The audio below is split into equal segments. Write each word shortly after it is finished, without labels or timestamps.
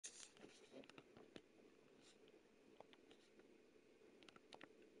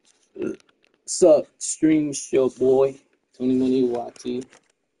What's up, stream show boy? Tony Money Wati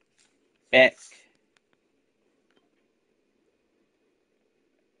back.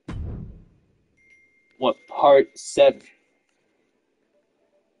 What part 7?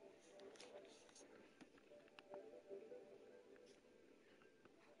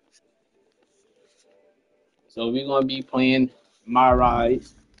 So we're gonna be playing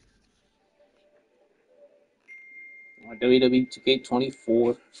Myrise on WWE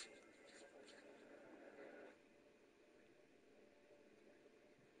 2K24.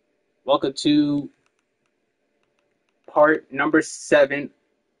 Welcome to part number 7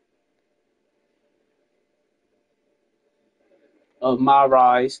 of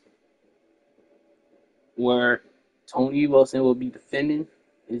Myrise, where Tony Wilson will be defending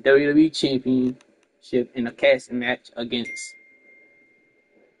his WWE Championship in a casting match against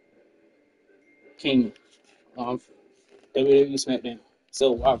Kane on WWE SmackDown.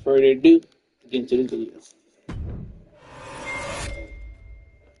 So without further ado, get into the video.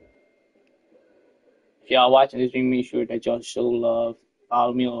 If y'all watching this stream, make sure that y'all show love.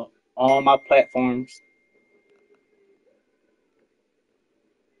 Follow me on all my platforms.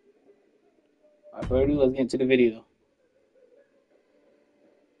 Without further ado, let's get into the video.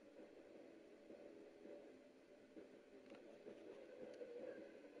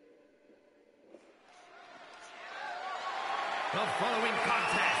 The following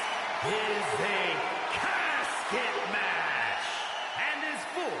contest is a casket match and is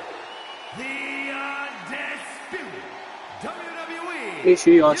for the undisputed WWE. Make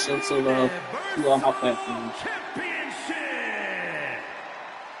sure y'all show some love to all my platforms. Championship.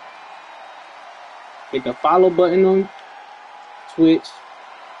 Hit the follow button on Twitch.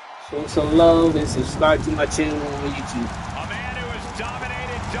 Show some love and subscribe to my channel on YouTube. A man who has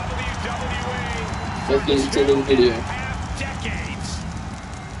dominated WWE. Let's get into the video. Decades.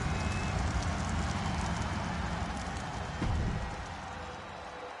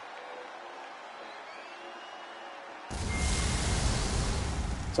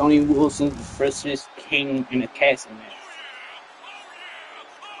 Tony Wilson versus Kane in a casting match.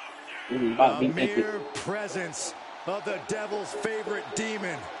 This is about to The be epic. mere presence of the devil's favorite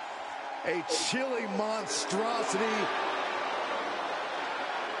demon. A chilly monstrosity.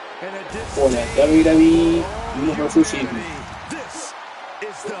 And a For the WWE Universal Champion. This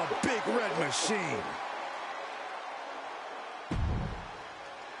is the Big Red Machine.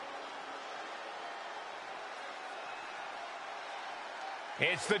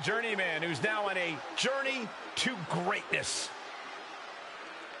 It's the journeyman who's now on a journey to greatness.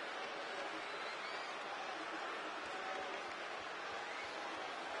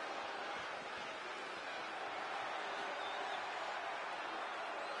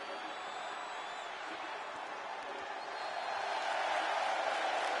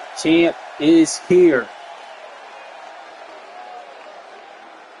 Champ is here.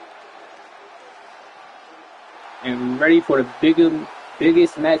 And ready for the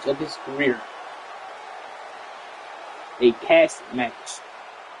biggest match of his career. A cast match.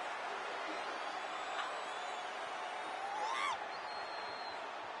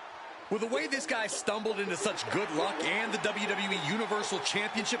 With the way this guy stumbled into such good luck and the WWE Universal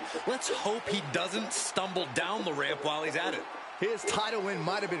Championship, let's hope he doesn't stumble down the ramp while he's at it. His title win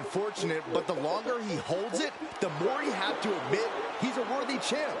might have been fortunate, but the longer he holds it, the more you have to admit he's a worthy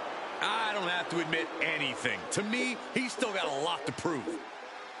champ. I don't have to admit anything. To me, he's still got a lot to prove.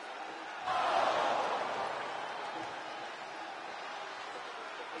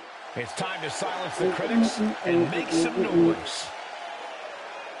 It's time to silence the critics and make some noise.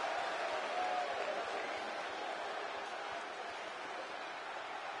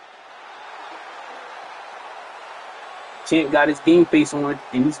 Champ got his game face on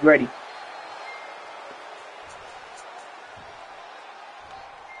and he's ready.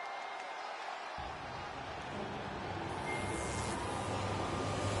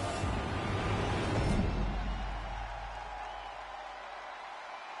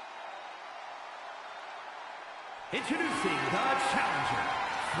 Introducing the challenger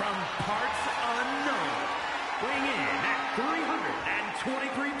from parts unknown, weighing in at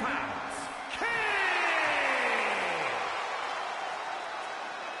 323 pounds, Kane!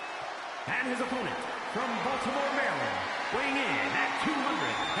 And his opponent from Baltimore, Maryland, weighing in at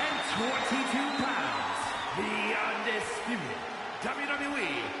 222 pounds, the undisputed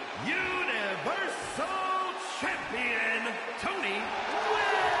WWE Universal Champion, Tony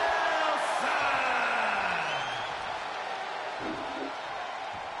Wilson!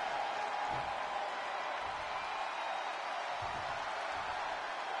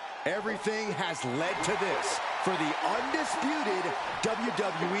 Everything has led to this. for the undisputed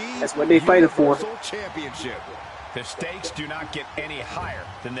WWE That's what they fighting for. Universal Championship. The stakes do not get any higher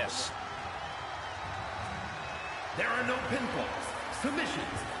than this. There are no pinfalls,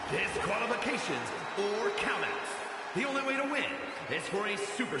 submissions, disqualifications, or countouts. The only way to win is for a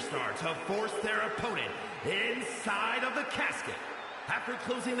superstar to force their opponent inside of the casket. After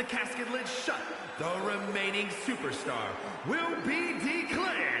closing the casket lid shut, the remaining superstar will be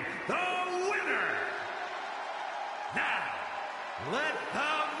declared the winner. Now, let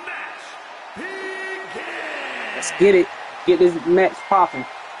the match begin. Let's get it. Get this match popping.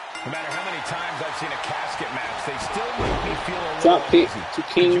 No matter how many times I've seen a casket match, they still make me feel a little Drop kick uneasy. to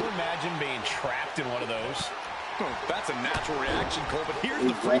Kane. Could you imagine being trapped in one of those? That's a natural reaction, Cole, but here's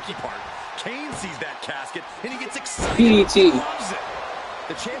the freaky part. Kane sees that casket, and he gets excited. PDT. He loves it.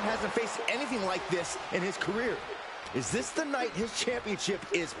 The champ hasn't faced anything like this in his career. Is this the night his championship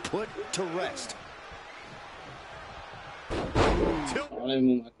is put to rest? Let me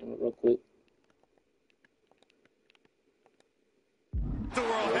move my camera real quick. The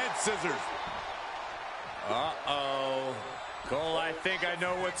world head scissors. Uh-oh. Cole, I think I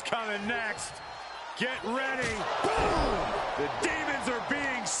know what's coming next. Get ready. Boom! The demons are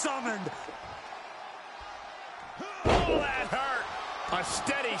being summoned. Oh, that hurt. A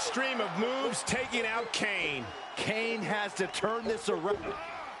steady stream of moves taking out Kane. Kane has to turn this around.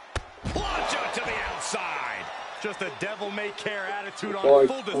 Launch out to the outside. Just a devil-may-care attitude on Or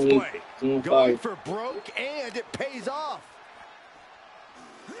full display. Going for broke, and it pays off.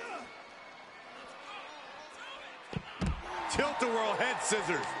 Tilt-a-whirl head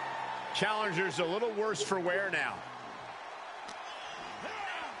scissors. Challenger's a little worse for wear now.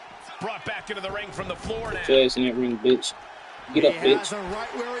 Brought back into the ring from the floor now. Jazz in that ring, bitch. Get up, He has bitch. him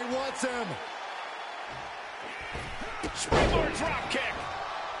right where he wants him. Springboard drop kick.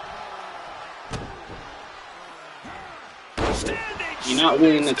 Standing. You're not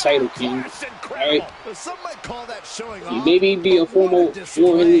winning the title, King. That's incredible. Alright? Some might call that showing You off. maybe be a former World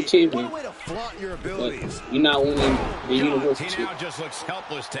Heavyweight Champion, What a way to flaunt your but abilities. you're not winning the Universal He now Championship. just looks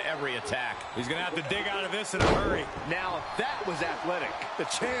helpless to every attack. He's going to have to dig out of this in a hurry. Now that was athletic. The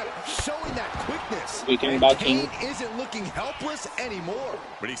champ showing that quickness. We can And about Kane King. isn't looking helpless anymore.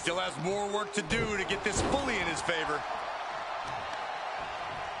 But he still has more work to do to get this fully in his favor.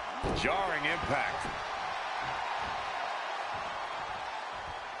 Jarring impact.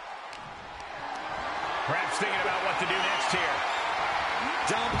 Perhaps thinking about what to do next here.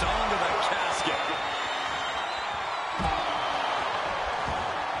 Dumped onto the casket.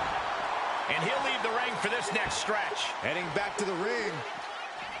 And he'll leave the ring for this next stretch. Heading back to the ring.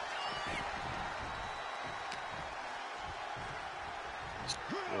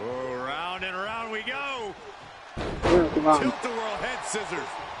 Oh, round and round we go. Come on. Tilt-a-whirl head scissors.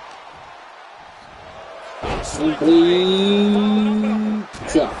 Simply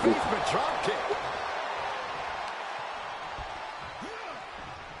drop it. Basement drop kick.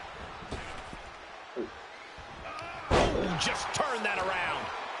 Just turn that around.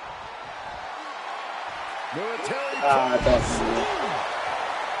 Military That's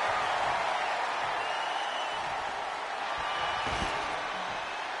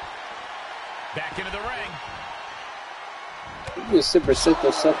Back into the ring. it. You super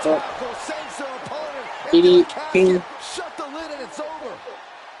simple stuff up. sends their opponent Idiot into the casket. King. Shut the lid and it's over.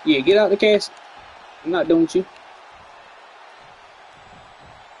 Yeah, get out the casket. I'm not doing with you.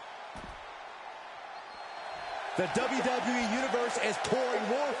 The WWE Universe is pouring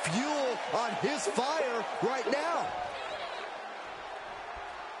more fuel on his fire right now.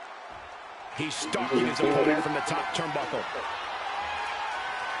 He's stalking his opponent from the top turnbuckle.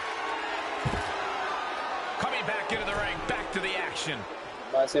 Coming back into the ring, back to the action.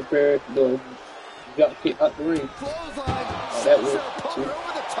 I said prayer, the drop kick out the ring. Clothesline that sends worked, their opponent too.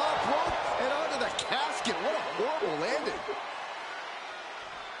 over the top rope and onto the casket. What a horrible landing.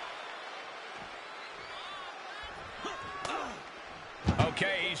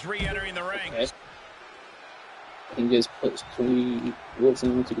 Okay, he's re-entering the ring. Okay. He just puts Tony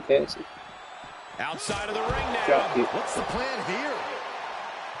Wilson into the casket. Outside of the ring now. Drop kick. What's the plan here?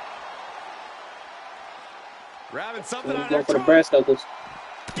 Grabbing something He's out going of for the their brass knuckles.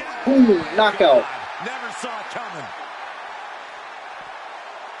 throat. Ooh, knockout. Never saw it coming.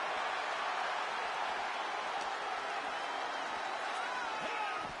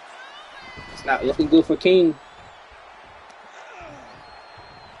 It's not looking good for King.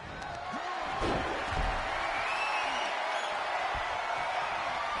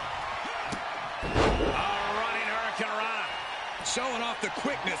 Running Hurricane Rana. Showing off the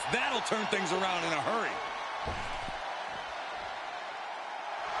quickness. That'll turn things around in a hurry.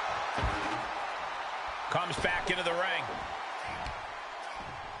 Comes back into the ring.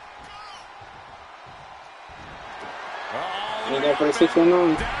 We're going for the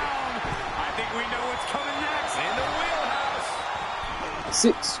 619. I think we know what's coming next. In the wheelhouse.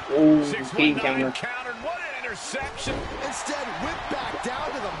 6. Oh, Kane counter. Countered. What an interception. Instead, whipped back down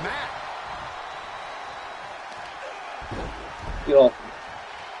to the mat. Get off.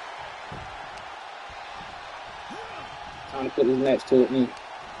 Time to put this match to an end.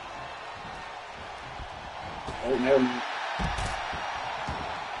 Oh, never mind.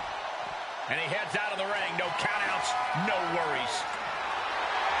 And he heads out of the ring. No countouts, no worries.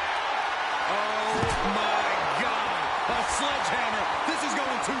 Oh, my God. A sledgehammer. This is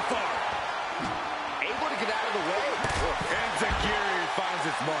going too far. Able to get out of the way. Enziguri finds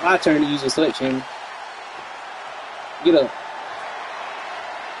its mark. My turn to use a sledgehammer. Get up.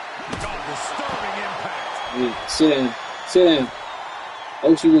 Oh, disturbing impact. Yeah, sit down. Sit down. I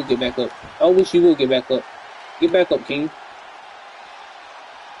wish you would get back up. I wish you would get back up. Get back up, King.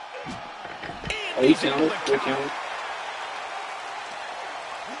 Oh, he counted. He counted.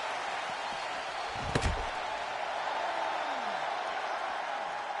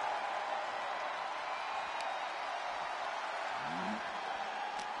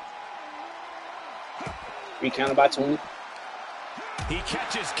 Recounted by 20. He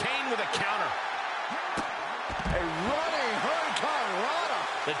catches Kane with a counter. A running hurricanrana.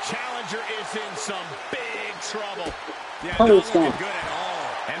 The challenger is in some big trouble. Yeah, Oh, not it's looking gone. good at all.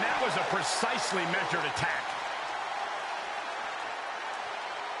 And that was a precisely measured attack.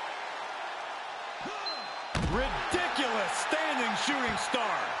 Ridiculous standing shooting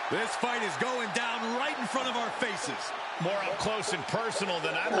star. This fight is going down right in front of our faces. More up close and personal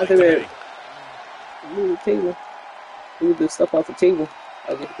than I'd I like to think be. move the table. Move the stuff off the table.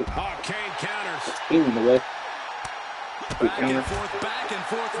 I get the Oh, Kane counters. King in the way. Quick Back counter. and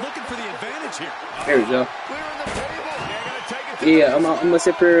forth, looking for the advantage here. There we go. Clearing the table. They're going to take it to Yeah, I'm gonna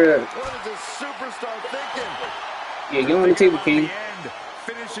sit here. What is this superstar thinking? Yeah, get on the table, King. The end,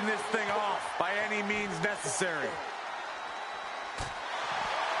 finishing this thing off by any means necessary.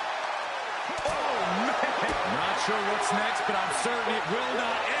 Oh, man. Not sure what's next, but I'm certain it will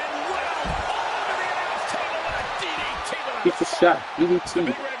not end well. Over the announce table with a DDT with a Get the shot. The DDT.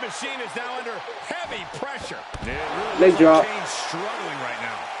 big red machine is now under heavy pressure. It really Leg looks drop. like Kane's struggling right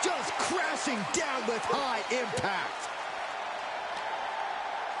now. Just crashing down with high impact.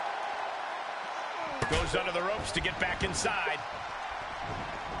 Goes under the ropes to get back inside.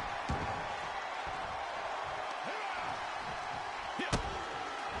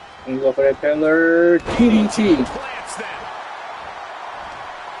 And go for that pillar. DDT. Plants them.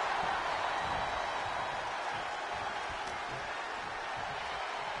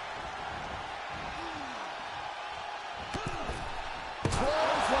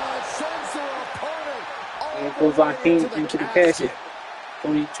 Clothesline sends their opponent all And goes on King into the casket.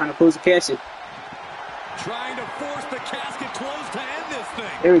 Tony trying to close the casket. Trying to force the casket closed to end this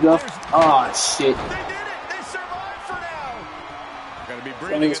thing. There we go. Oh shit. They did it. They survived for now. Gotta be Tony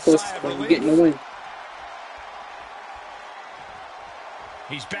breathing a was close sigh of to relief. getting the win.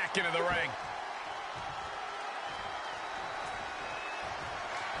 He's back into the ring.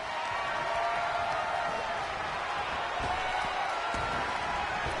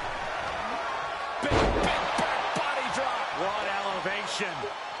 Big back body drop. What elevation.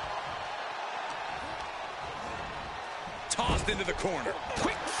 Tossed into the corner.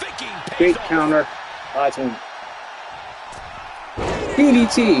 Quick thinking pays Great off. counter. By 20.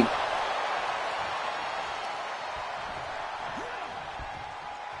 DDT.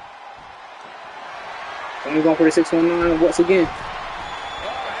 Tony going for the 619 once again.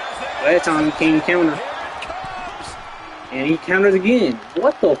 Last time he came counter. And he counters again.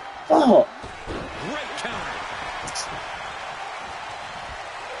 What the fuck? Great counter.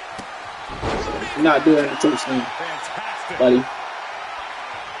 You're not doing the choke slam, Fantastic. buddy.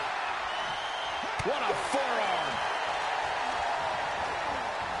 What a forearm.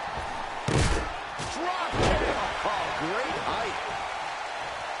 drop kick. Oh, great height.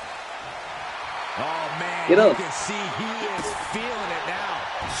 Oh, man. Get up. You can see he is feeling it now.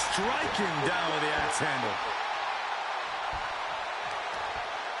 Striking down with the axe handle.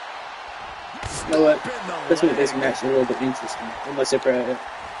 You know what? Let's make this match a little bit interesting. I'm gonna separate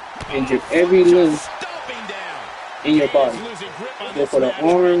injure every limb Stomping down. in your body. He's losing grip on Go this for the match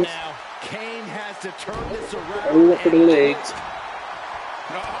arms. now. Kane has to turn this around. Or we went for the legs.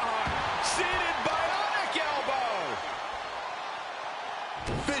 Seated bionic elbow.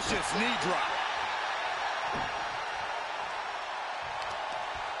 Vicious knee drop.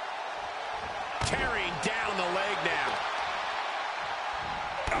 Tearing down the leg now.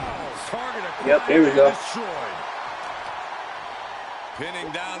 Oh, Target yep, there we go. destroyed. Pinning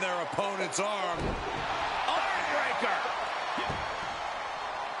down their opponent's arm. Armbreaker.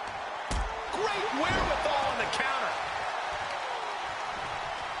 Great wherewithal on the counter.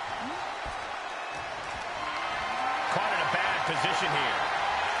 Caught in a bad position here.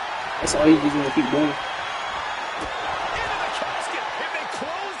 That's all he's going to keep doing. Into the casket. If they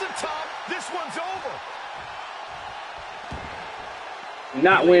close the top, this one's over.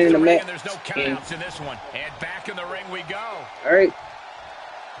 Not winning the match. There's no countouts in this one. And back in the ring we go. All right.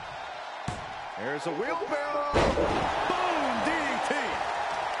 There's a wheelbarrow. Boom, DDT.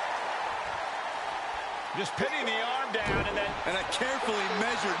 Just pinning the arm down and then... And a carefully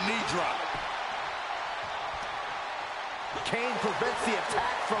measured knee drop. Kane prevents the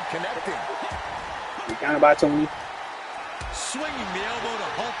attack from connecting. Counter by Tony. Swinging the elbow to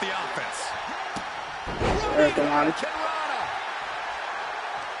halt the offense. Hurricane.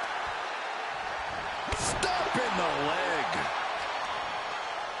 Stop in the leg.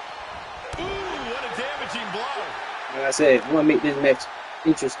 Ooh, what a damaging blow. Like I said, I'm going to make this match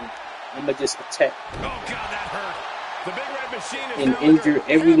interesting. I'm going to just attack Oh, God, that hurt. The Big Red Machine is and now injure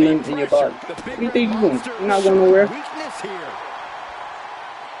under every heavy limb in your body. pressure. What do you think you're doing? You're not going nowhere. Weakness here.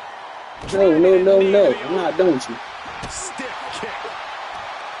 No, no, no, no. I'm not done with you. Stiff kick.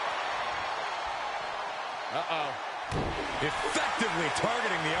 Uh-oh. Effectively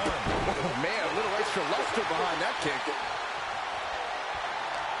targeting the arm. Oh, man, a little extra luster behind that kick.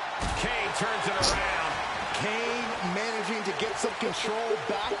 Kane turns it around. Kane managing to get some control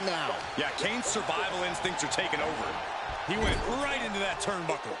back now. Yeah, Kane's survival instincts are taking over. He went right into that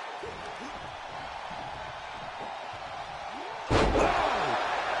turnbuckle. Oh!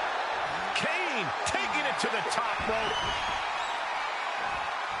 Kane taking it to the top rope.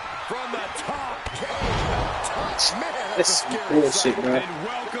 From the top. Touch. Man, That's that's a scary bullshit, sight. bro. And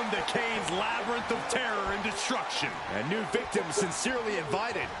welcome to Kane's labyrinth of terror and destruction. A new victim sincerely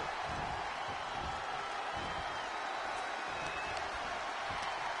invited.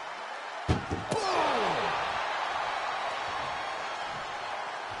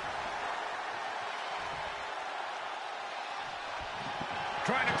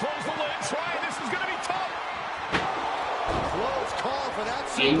 Trying to close the lid. This is going to be tough. Close call for that.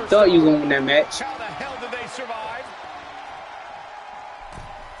 Yeah, you thought you was going to win that match. How the hell did they survive?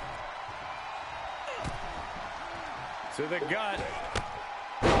 To the gut.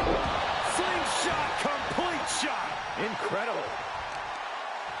 Slingshot, complete shot. Incredible.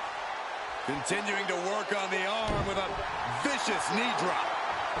 Continuing to work on the arm with a vicious knee drop.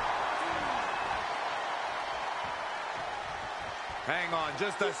 Hang on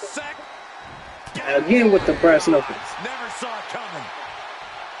just a sec. Again with the brass knuckles. Never saw it coming.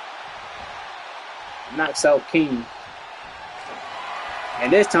 Knocks out Kane.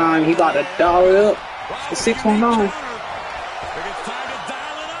 And this time he about to dial it up to 619. It's time to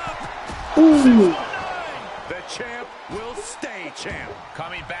dial it up. Ooh. The champ will stay champ.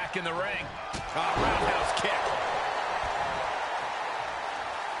 Coming back in the ring. Roundhouse kick.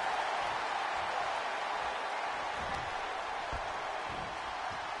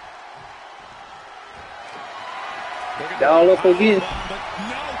 Dial up again. But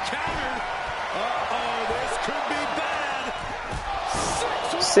no counter. Uh-oh, this could be bad.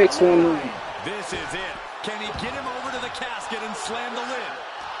 619. This is it. Can he get him over to the casket and slam the lid?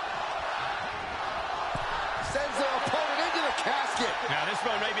 Sends their opponent into the casket. Now this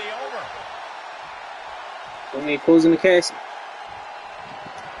one may be over. When they closing the casket.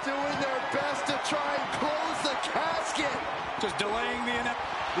 Doing their best to try and close the casket. Just delaying the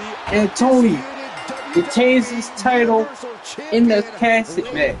And Tony retains his title in the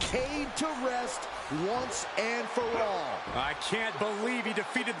casket match. Kane to rest once and for all. I can't believe he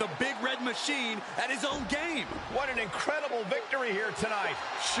defeated the Big Red Machine at his own game. What an incredible victory here tonight.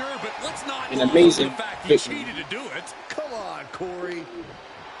 Sure, but let's not An lose amazing the fact he victory. cheated to do it. Come on, Corey.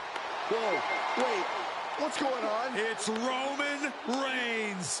 Whoa, wait, what's going on? It's Roman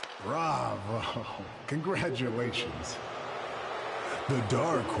Reigns. Bravo. Congratulations. The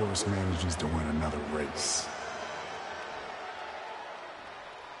Dark Horse manages to win another race.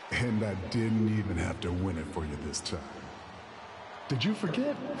 And I didn't even have to win it for you this time. Did you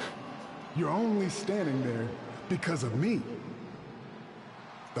forget? You're only standing there because of me.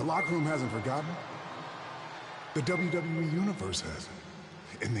 The locker room hasn't forgotten. The WWE Universe hasn't.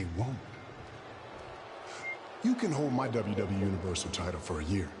 And they won't. You can hold my WWE Universal title for a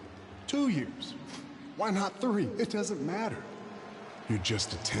year, 2 years. Why not 3? It doesn't matter. You're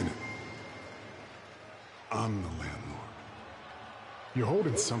just a tenant. I'm the landlord. You're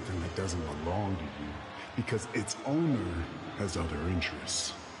holding something that doesn't belong to you because its owner has other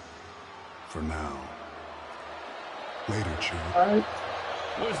interests. for now. Later, Chief. Alright.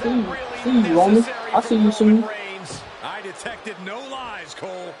 Was See that you, really Roman. necessary I'll see from you soon. Roman Reigns? I detected no lies,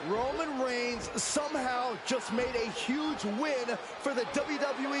 Cole. Roman Reigns somehow just made a huge win for the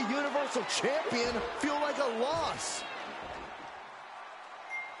WWE Universal Champion feel like a loss.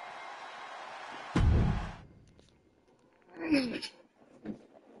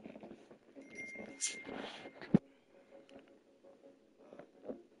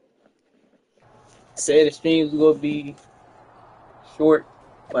 Said the streams will be short,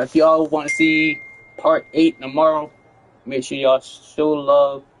 but if y'all want to see part 8 tomorrow, make sure y'all show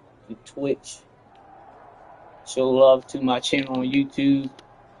love to Twitch, show love to my channel on YouTube.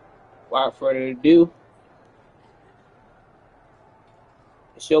 Without further ado,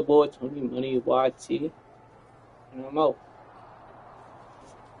 it's your boy Tony Money YT, and I'm out.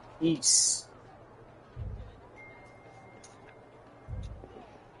 Peace.